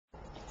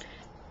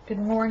Good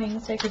morning,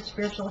 Sacred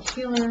Spiritual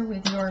Healer,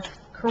 with your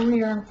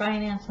career and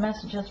finance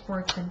messages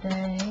for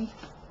today.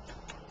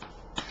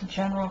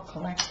 General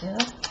Collective.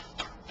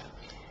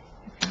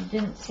 If you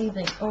didn't see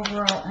the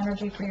overall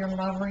energy for your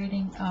love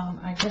reading,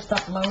 I just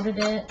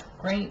uploaded it.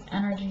 Great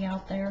energy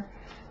out there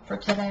for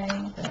today.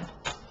 The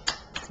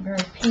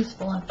very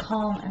peaceful and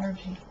calm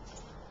energy.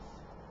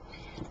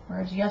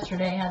 Whereas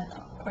yesterday had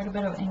quite a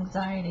bit of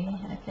anxiety,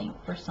 I think,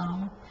 for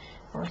some,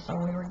 or so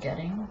we were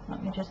getting.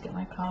 Let me just get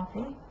my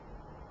coffee.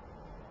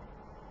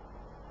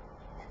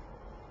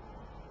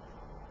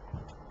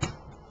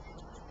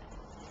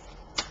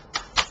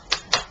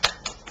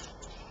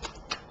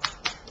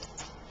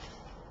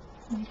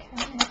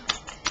 Okay.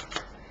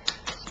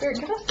 Spirit,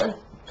 give us a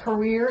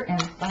career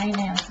and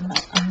finance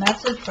a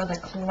message for the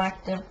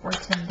collective for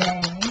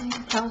today.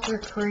 How's your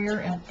career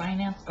and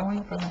finance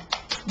going for the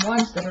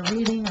ones that are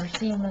reading or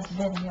seeing this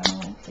video,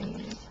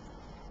 please?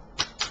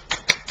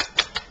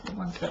 The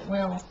ones that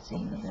will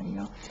see the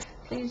video.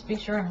 Please be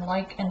sure and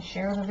like and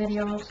share the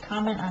videos.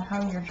 Comment on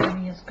how your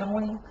journey is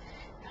going.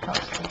 It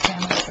helps the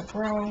channel to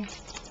grow.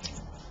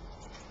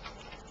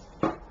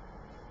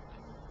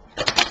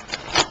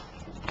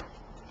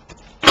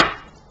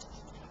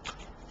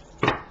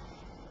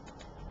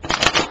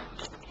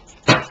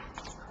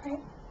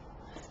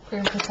 Clear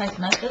and precise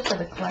message for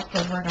the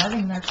collective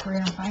regarding their career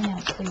and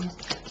finance, please.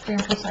 Clear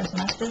and precise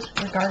message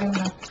regarding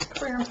the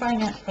career and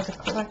finance for the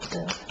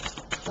collective.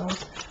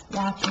 Those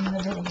watching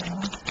the video.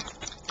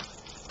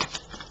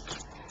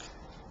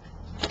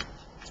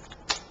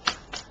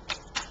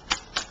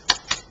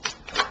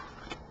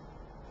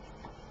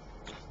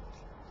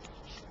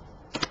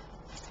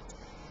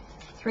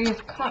 Three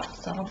of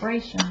Cups,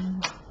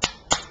 celebration.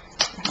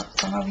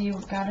 Perhaps some of you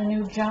got a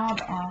new job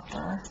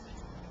offer.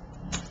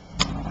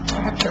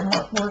 Perhaps you're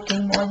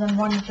working more than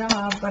one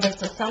job, but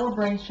it's a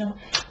celebration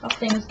of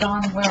things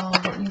gone well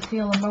that you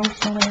feel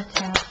emotionally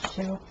attached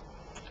to.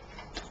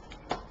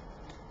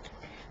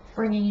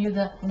 Bringing you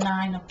the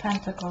Nine of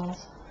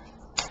Pentacles.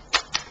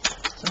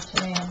 So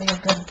today will be a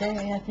good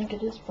day. I think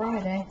it is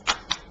Friday.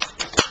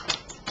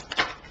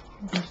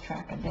 Lose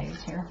track of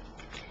days here.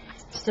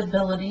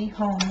 Stability,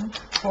 home,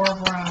 Four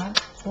of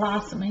Rods,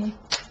 blossoming,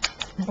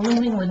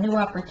 blooming with new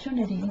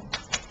opportunity.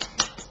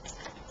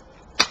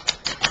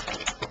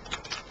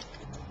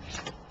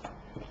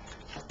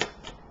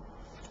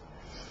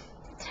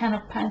 Ten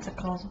of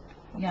Pentacles,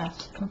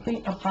 yes,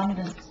 complete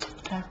abundance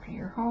after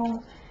your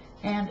home,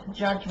 and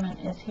Judgment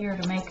is here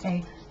to make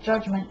a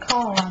judgment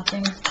call on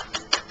things.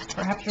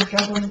 Perhaps you're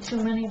juggling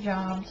too many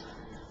jobs.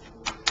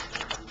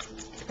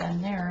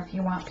 Been there. If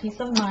you want peace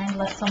of mind,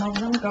 let some of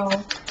them go.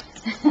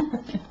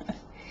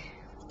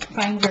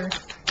 Find your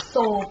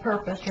soul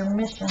purpose, your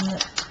mission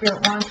that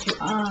Spirit wants you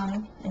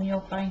on, and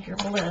you'll find your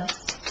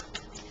bliss.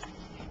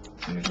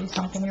 Usually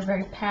something you're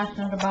very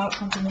passionate about,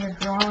 something you're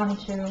drawn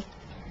to.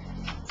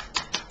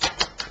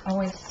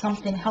 Always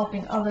something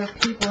helping other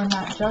people and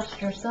not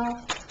just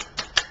yourself.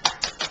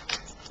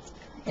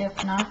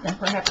 If not, then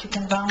perhaps you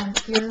can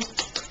volunteer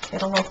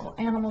at a local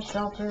animal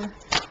shelter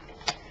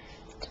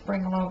to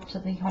bring love to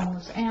the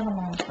homeless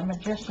animals, the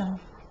magician,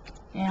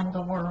 and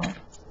the world.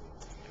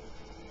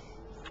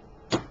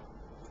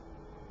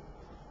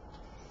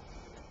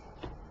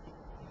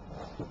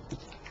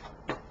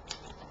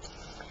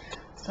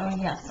 So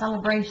yes,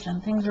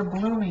 celebration. Things are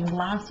blooming,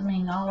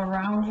 blossoming all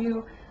around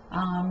you.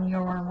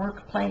 Your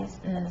workplace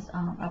is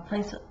a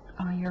place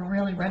you're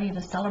really ready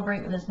to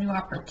celebrate with this new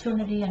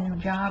opportunity, a new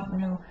job,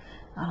 new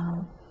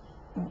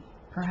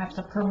perhaps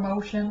a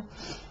promotion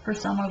for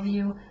some of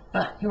you,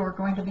 but you're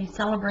going to be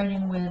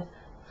celebrating with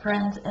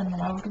friends and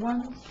loved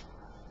ones,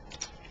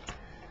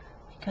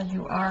 because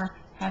you are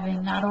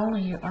having, not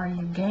only are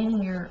you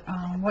gaining your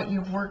what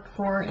you've worked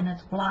for and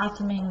it's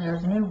blossoming,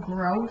 there's new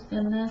growth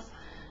in this.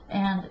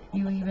 And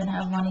you even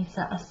have money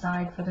set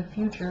aside for the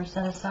future,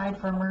 set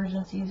aside for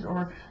emergencies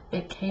or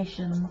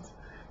vacations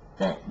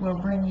that will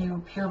bring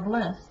you pure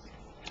bliss.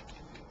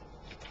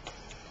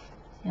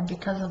 And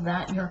because of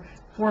that, your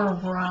Four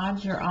of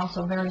Rods, you're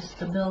also very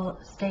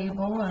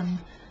stable and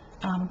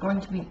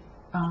going to be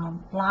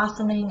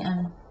blossoming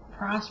and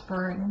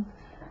prospering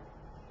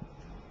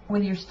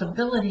with your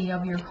stability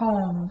of your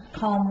home,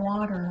 calm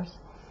waters.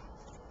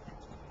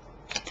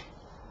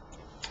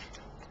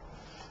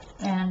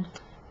 And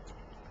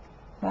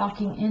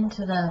walking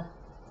into the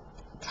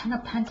Ten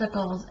of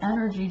Pentacles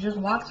energy, just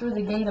walk through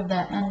the gate of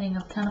that ending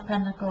of Ten of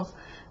Pentacles,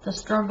 the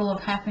struggle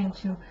of having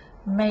to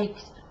make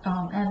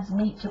ends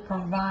meet to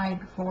provide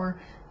for,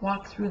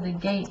 walk through the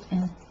gate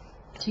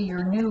into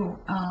your new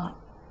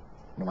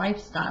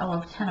lifestyle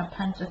of Ten of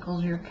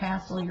Pentacles, your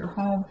castle, your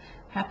home,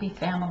 happy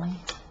family.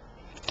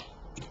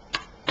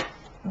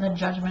 The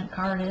Judgment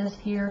card is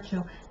here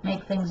to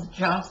make things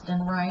just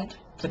and right,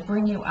 to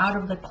bring you out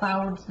of the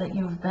clouds that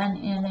you've been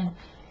in and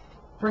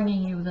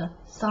bringing you the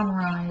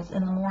sunrise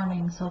in the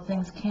morning so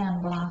things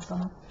can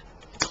blossom.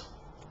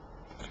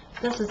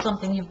 This is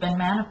something you've been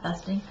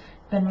manifesting.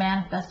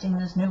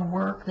 This new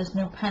work, this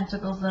new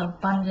pentacles, the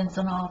abundance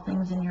in all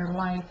things in your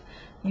life.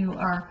 You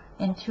are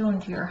in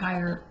tune to your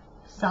higher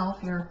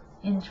self, your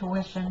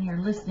intuition,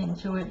 you're listening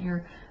to it,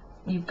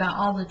 you've got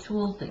all the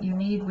tools that you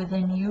need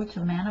within you to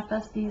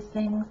manifest these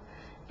things,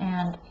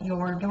 and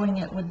you're doing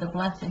it with the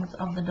blessings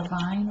of the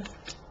divine.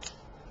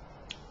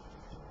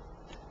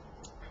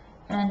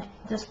 And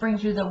this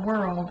brings you the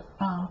world.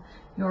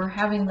 You're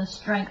having the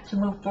strength to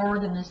move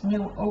forward in this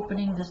new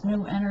opening, this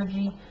new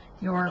energy.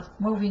 You're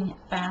moving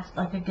fast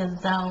like a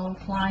gazelle,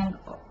 flying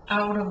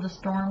out of the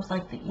storms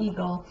like the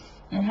eagle,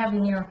 and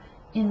having your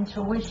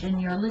intuition.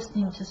 You're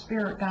listening to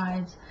spirit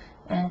guides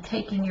and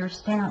taking your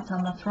stance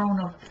on the throne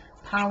of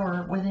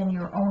power within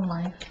your own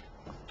life.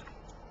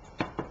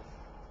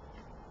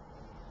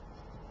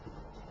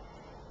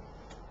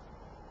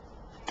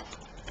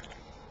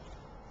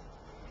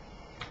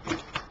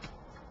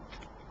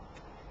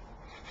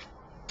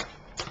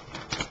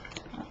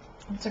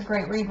 It's a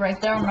great read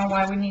right there. I don't know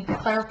why we need to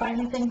clarify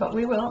anything, but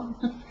we will.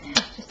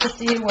 Just to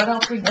see what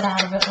else we get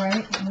out of it,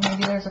 right? And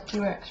maybe there's a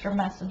few extra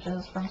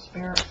messages from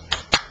Spirit.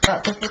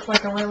 But this looks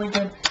like a really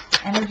good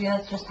energy.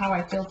 That's just how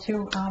I feel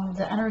too.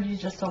 The energy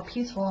is just so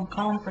peaceful and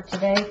calm for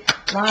today.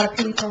 A lot of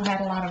people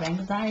had a lot of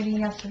anxiety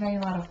yesterday,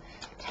 a lot of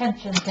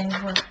tension, things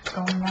were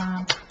going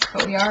on.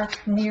 But we are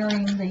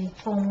nearing the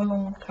full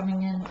moon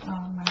coming in.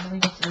 I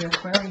believe it's the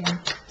Aquarian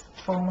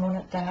full moon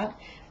at that.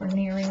 We're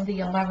nearing the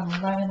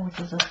 11:11, which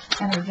is an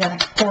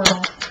energetic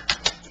portal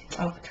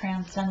of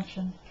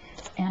transcension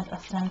and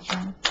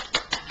ascension.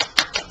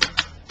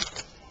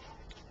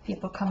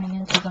 People coming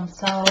into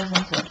themselves,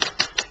 into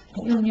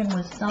union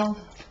with self,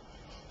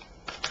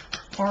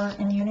 or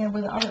in union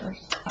with others,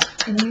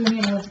 in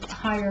union with a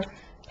higher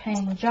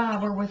paying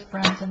job, or with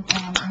friends and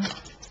family.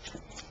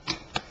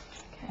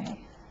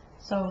 Okay,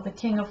 so the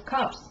King of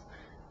Cups,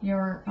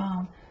 your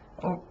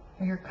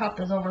cup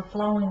is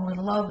overflowing with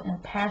love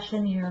and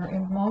passion. You're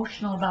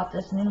emotional about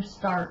this new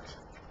start.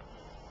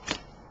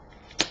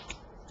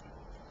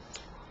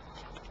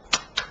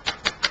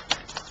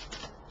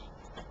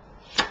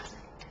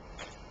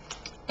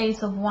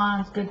 Ace of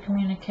Wands, good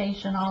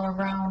communication all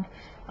around.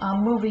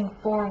 Moving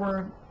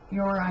forward,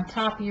 you're on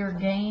top of your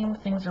game.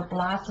 Things are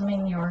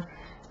blossoming. Your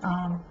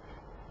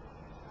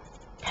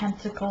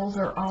pentacles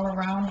are all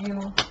around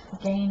you,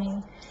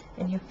 gaining.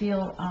 And you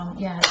feel,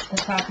 at the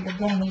top of your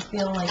game, you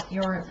feel like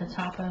you're at the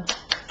top of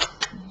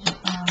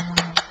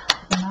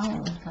the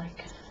mountain,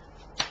 like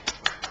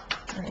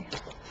 3,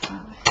 5.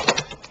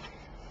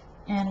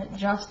 And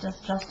justice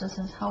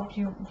has helped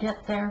you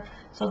get there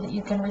so that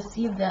you can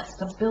receive that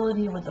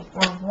stability with the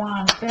 4 of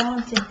Wands,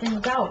 balancing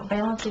things out,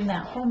 balancing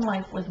that home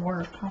life with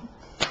work,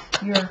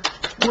 your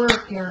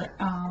work, your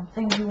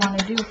things you want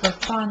to do for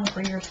fun,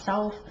 for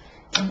yourself,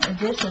 in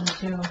addition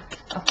to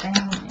a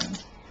family,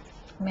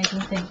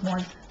 making things more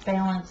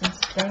balanced and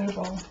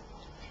stable.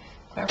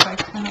 Clarify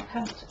 10 of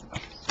Pentacles.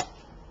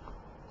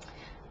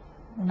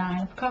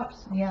 9 of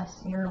Cups.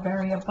 Yes, you're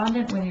very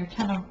abundant with your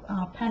 10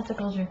 of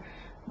Pentacles. You're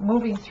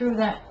moving through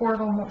that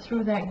portal,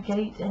 through that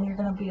gate, and you're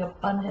going to be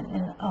abundant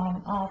in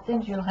all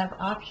things. You'll have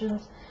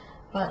options,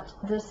 but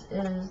this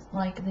is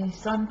like the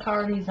Sun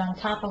card. He's on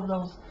top of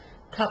those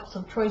cups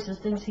of choices,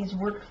 things he's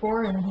worked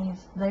for, and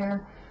he's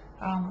there,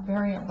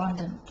 very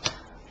abundant.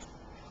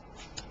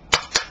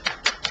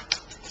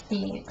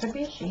 He, it could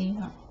be a she,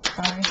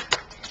 sorry,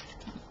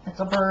 it's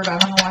a bird, I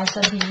don't know why I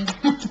said he.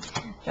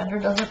 Gender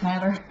doesn't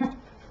matter.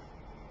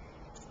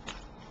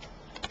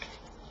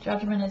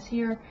 Judgment is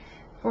here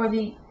for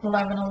the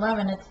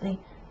 11:11. It's the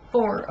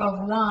 4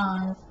 of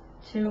Wands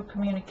to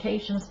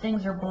communications.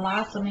 Things are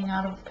blossoming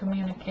out of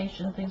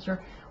communication. Things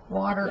are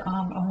water,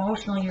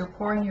 emotionally. You're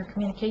pouring your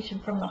communication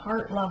from the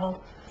heart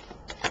level.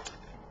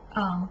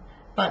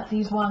 But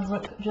these ones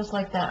look just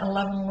like that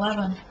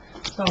 11:11.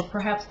 So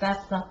perhaps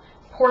that's the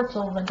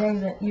portal. The day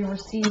that you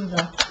receive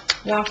the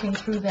walking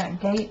through that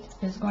gate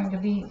is going to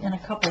be in a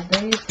couple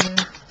days here.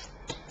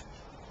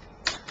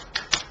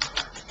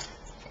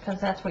 Because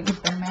that's what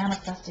you've been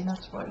manifesting.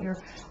 That's what you're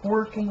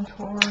working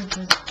towards,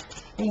 is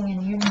being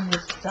in union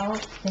with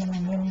self, being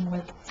in union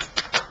with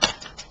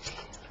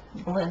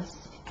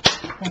bliss.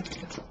 Thank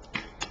you.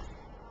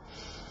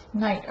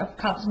 Knight of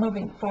Cups,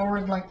 moving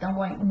forward like the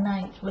White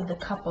Knight with the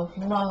cup of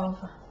love.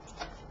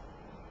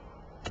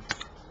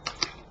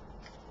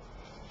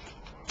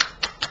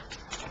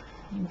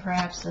 And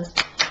perhaps this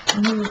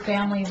new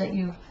family that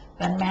you've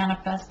been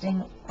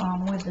manifesting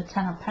with the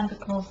 10 of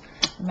Pentacles.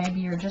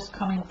 Maybe you're just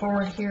coming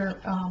forward here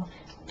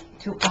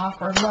to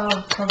offer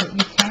love so that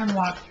you can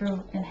walk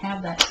through and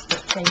have that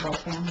stable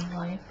family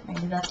life.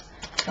 Maybe that's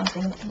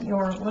something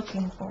you're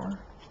looking for.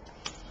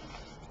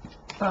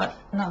 But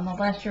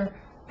nonetheless, you're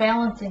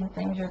balancing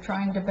things. You're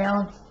trying to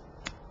balance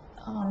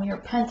your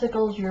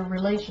pentacles, your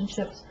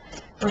relationships,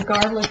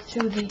 regardless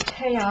to the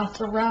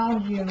chaos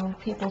around you,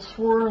 people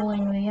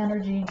swirling the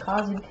energy and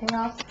causing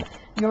chaos.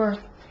 You're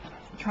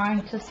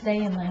trying to stay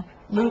in the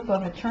loop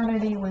of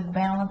eternity with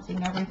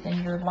balancing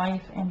everything, your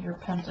life and your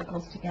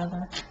pentacles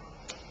together.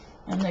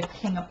 And the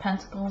King of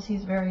Pentacles,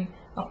 he's very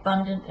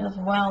abundant as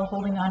well,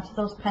 holding on to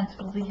those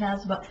pentacles he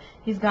has, but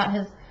he's got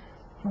his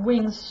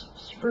wings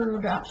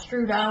strewed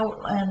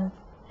out, and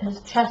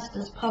his chest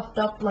is puffed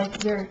up,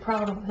 like very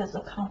proud of his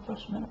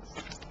accomplishments.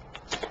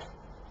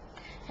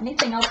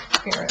 Anything else,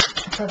 Spirit,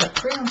 for the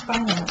career and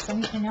finance?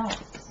 Anything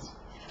else?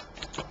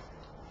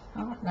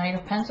 Oh, Knight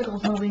of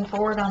Pentacles moving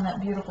forward on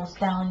that beautiful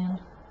stallion.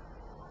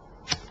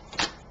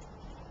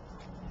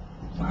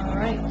 All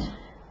right.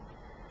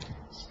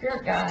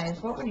 Spirit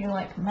guides, what would you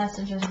like?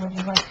 Messages would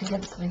you like to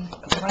give to the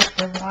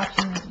collective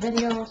watching these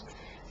videos?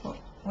 What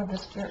would the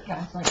spirit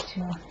guides like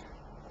to?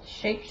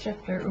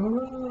 Shapeshifter.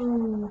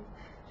 Ooh,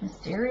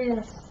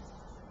 mysterious.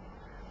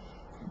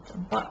 It's a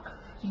buck.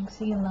 You can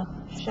see in the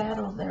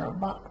shadows there a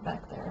buck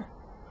back there.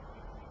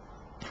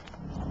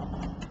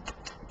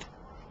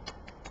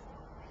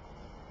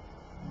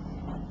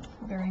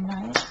 Very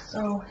nice.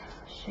 So,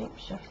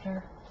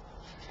 shapeshifter.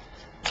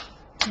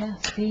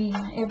 Yes, being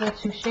able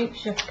to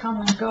shapeshift,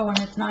 come and go, and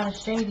it's not a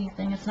shady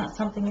thing. It's not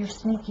something you're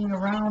sneaking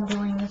around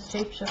doing. This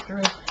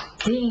shapeshifter is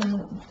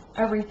being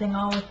everything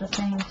all at the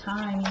same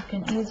time. You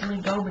can easily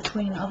go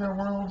between other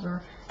worlds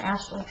or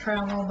astral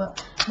travel,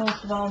 but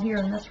most of all here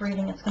in this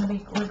reading, it's going to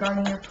be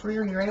regarding your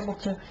career. You're able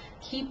to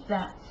keep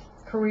that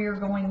career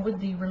going with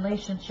the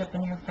relationship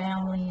and your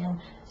family and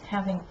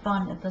having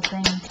fun at the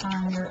same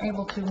time. You're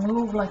able to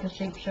move like a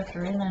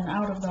shapeshifter in and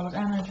out of those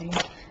energies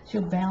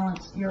to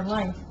balance your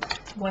life.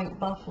 White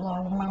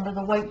buffalo. Remember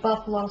the white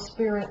buffalo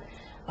spirit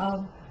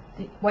of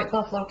the white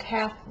buffalo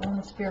calf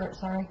woman spirit,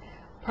 sorry,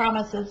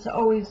 promises to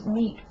always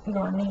meet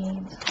your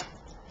needs.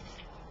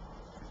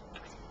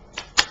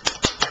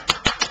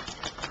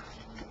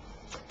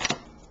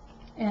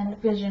 And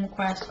vision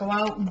quest. Go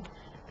out and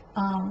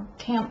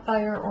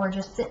campfire or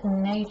just sit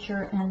in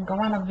nature and go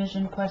on a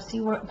vision quest. See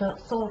what the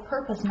soul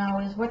purpose now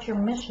is, what your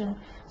mission.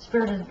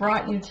 Spirit has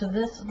brought you to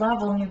this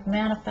level and you've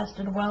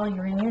manifested well.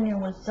 You're in union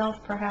with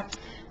self perhaps,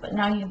 but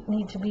now you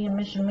need to be in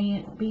mission,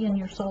 be in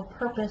your soul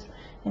purpose,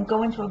 and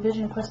go into a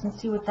vision quest and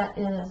see what that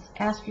is.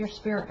 Ask your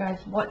spirit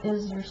guides, what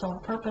is your soul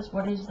purpose?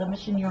 What is the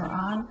mission you're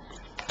on?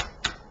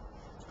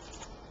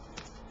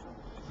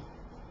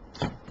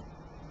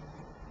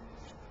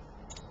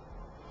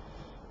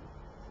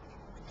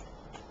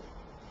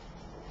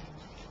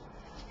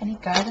 Any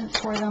guidance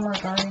for them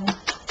regarding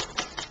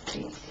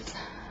these?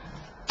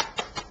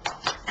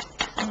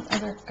 Some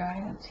other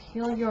guidance.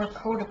 Heal your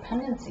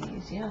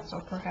codependencies. Yeah,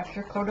 so perhaps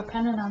you're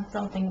codependent on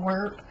something.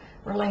 Work,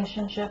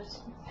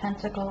 relationships,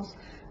 pentacles,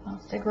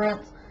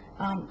 cigarettes.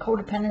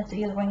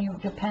 Codependency is when you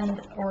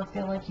depend or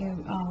feel like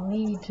you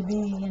need to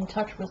be in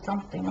touch with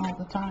something all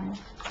the time.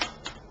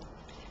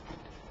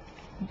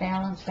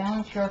 Balance.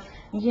 Balance your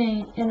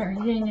yin, inner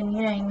yin and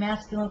yang,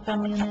 masculine,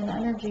 feminine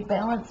energy.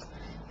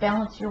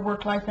 Balance your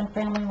work life and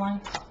family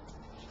life.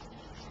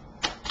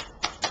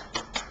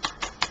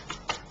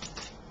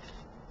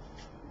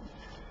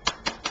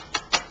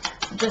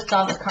 Just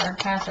saw the card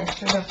pass. I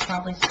should have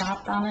probably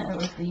stopped on it. It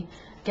was the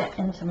get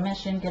into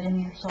mission, get in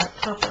your soul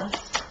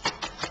purpose.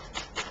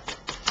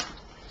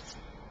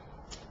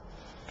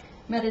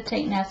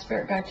 Meditate and ask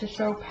spirit guide to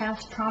show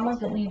past traumas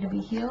that need to be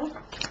healed.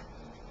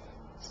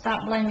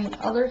 Stop blaming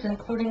others,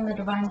 including the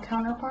divine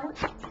counterpart.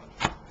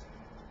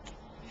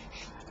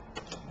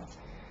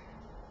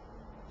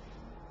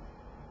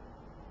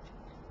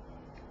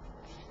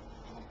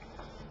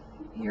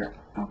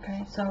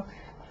 Okay, so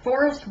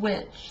Forest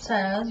Witch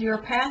says, your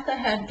path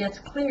ahead gets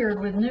cleared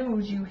with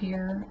news you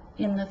hear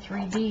in the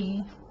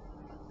 3D.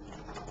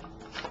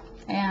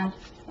 And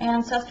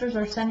ancestors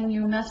are sending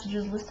you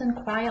messages. Listen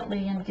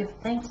quietly and give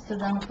thanks to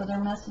them for their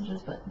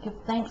messages, but give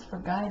thanks for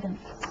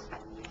guidance.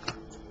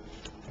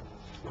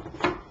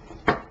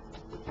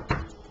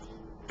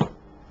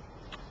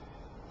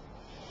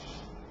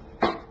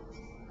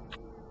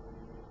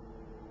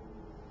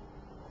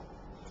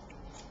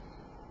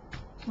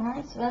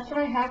 Alright, so that's what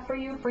I have for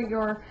you for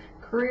your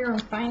career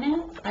and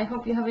finance. I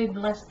hope you have a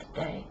blessed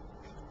day.